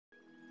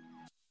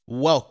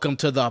Welcome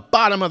to the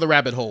bottom of the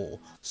rabbit hole.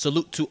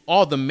 Salute to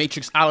all the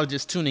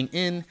Matrixologists tuning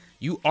in.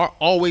 You are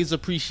always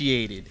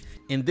appreciated.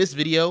 In this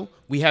video,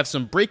 we have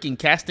some breaking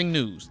casting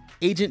news.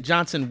 Agent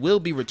Johnson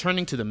will be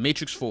returning to the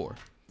Matrix 4.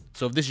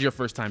 So if this is your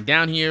first time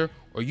down here,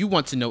 or you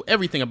want to know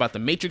everything about the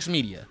Matrix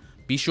media,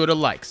 be sure to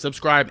like,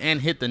 subscribe, and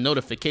hit the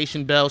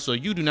notification bell so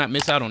you do not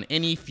miss out on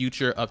any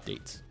future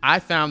updates. I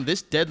found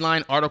this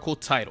Deadline article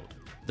titled,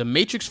 "The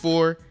Matrix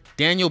 4,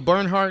 Daniel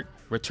Bernhardt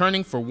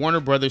returning for Warner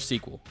Brothers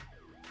sequel."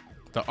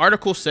 The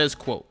article says,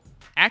 quote,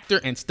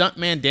 "Actor and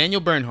stuntman Daniel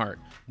Bernhardt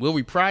will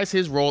reprise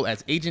his role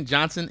as Agent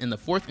Johnson in the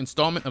fourth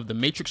installment of the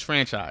Matrix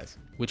franchise,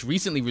 which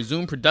recently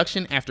resumed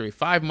production after a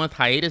 5-month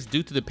hiatus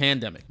due to the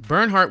pandemic.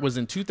 Bernhardt was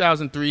in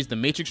 2003's The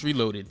Matrix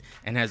Reloaded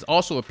and has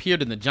also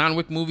appeared in the John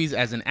Wick movies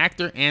as an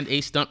actor and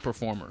a stunt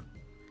performer."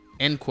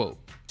 End quote.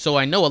 So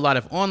I know a lot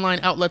of online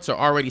outlets are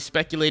already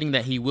speculating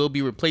that he will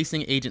be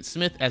replacing Agent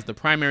Smith as the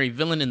primary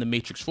villain in The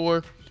Matrix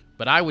 4,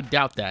 but I would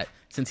doubt that,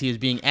 since he is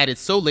being added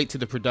so late to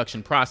the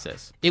production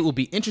process. It will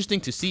be interesting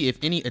to see if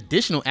any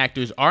additional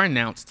actors are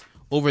announced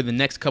over the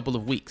next couple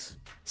of weeks.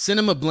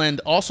 Cinemablend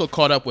also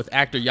caught up with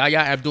actor Yahya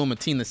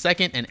Abdul-Mateen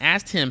II and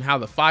asked him how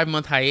the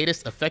 5-month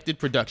hiatus affected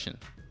production.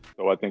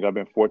 So I think I've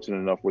been fortunate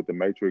enough with The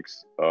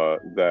Matrix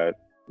that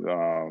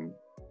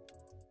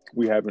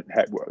we haven't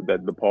had,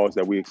 that the pause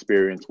that we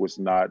experienced was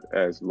not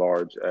as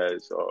large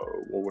as,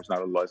 or was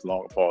not as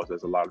long a pause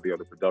as a lot of the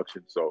other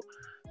productions. So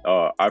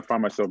I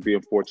find myself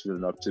being fortunate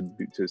enough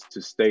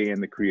to stay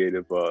in the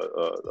creative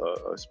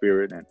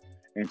spirit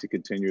and to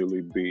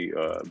continually be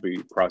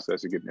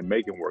processing it and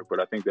making work.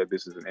 But I think that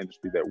this is an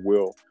industry that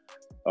will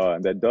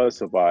that does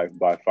survive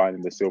by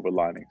finding the silver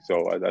lining.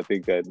 So I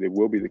think that it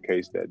will be the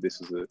case that this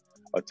is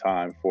a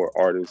time for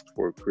artists,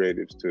 for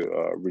creatives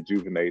to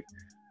rejuvenate,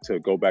 to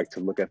go back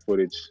to look at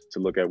footage, to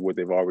look at what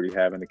they've already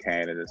have in the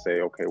can, and to say,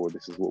 okay, well,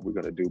 this is what we're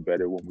going to do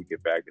better when we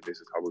get back, and this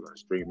is how we're going to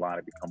streamline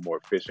and become more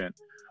efficient.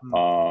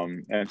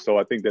 And so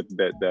I think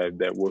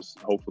that will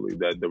hopefully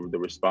that the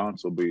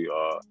response will be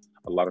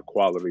a lot of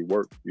quality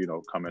work,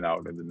 coming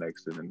out in the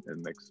next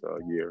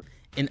year.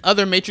 In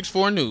other Matrix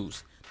 4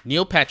 news,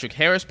 Neil Patrick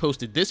Harris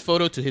posted this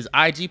photo to his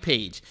IG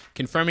page,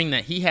 confirming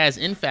that he has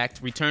in fact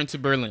returned to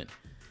Berlin.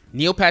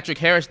 Neil Patrick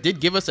Harris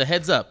did give us a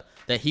heads up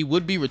that he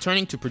would be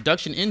returning to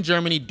production in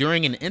Germany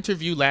during an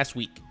interview last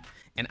week,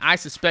 and I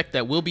suspect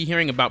that we'll be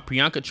hearing about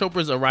Priyanka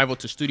Chopra's arrival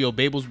to Studio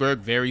Babelsberg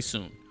very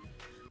soon.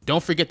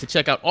 Don't forget to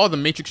check out all the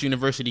Matrix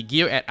University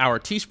gear at our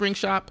Teespring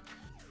shop.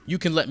 You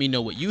can let me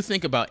know what you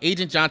think about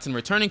Agent Johnson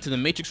returning to the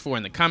Matrix 4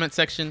 in the comment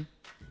section.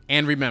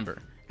 And remember,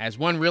 as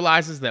one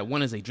realizes that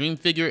one is a dream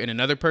figure in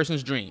another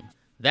person's dream,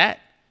 that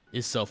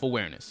is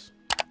self-awareness.